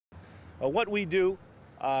What we do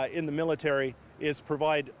in the military is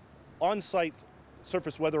provide on-site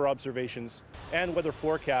surface weather observations and weather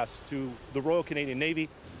forecasts to the Royal Canadian Navy,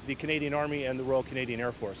 the Canadian Army, and the Royal Canadian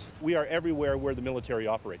Air Force. We are everywhere where the military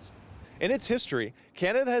operates. In its history,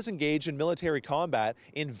 Canada has engaged in military combat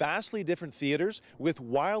in vastly different theaters with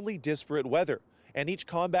wildly disparate weather, and each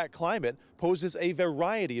combat climate poses a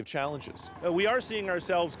variety of challenges. We are seeing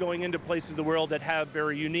ourselves going into places of the world that have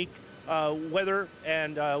very unique weather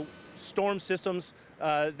and storm systems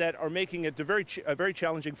that are making it very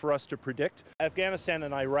challenging for us to predict. Afghanistan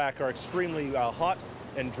and Iraq are extremely hot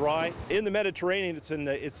and dry. In the Mediterranean, it's an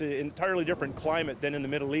entirely different climate than in the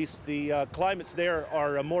Middle East. The climates there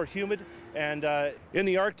are more humid, and in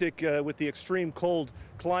the Arctic, with the extreme cold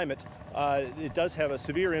climate, it does have a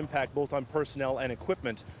severe impact both on personnel and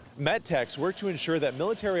equipment. MedTechs work to ensure that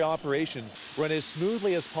military operations run as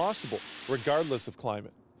smoothly as possible, regardless of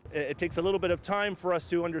climate. It takes a little bit of time for us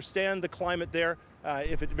to understand the climate there,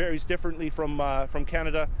 if it varies differently from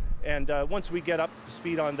Canada. And once we get up to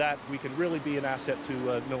speed on that, we can really be an asset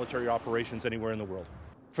to military operations anywhere in the world.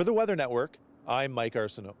 For the Weather Network, I'm Mike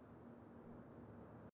Arsenault.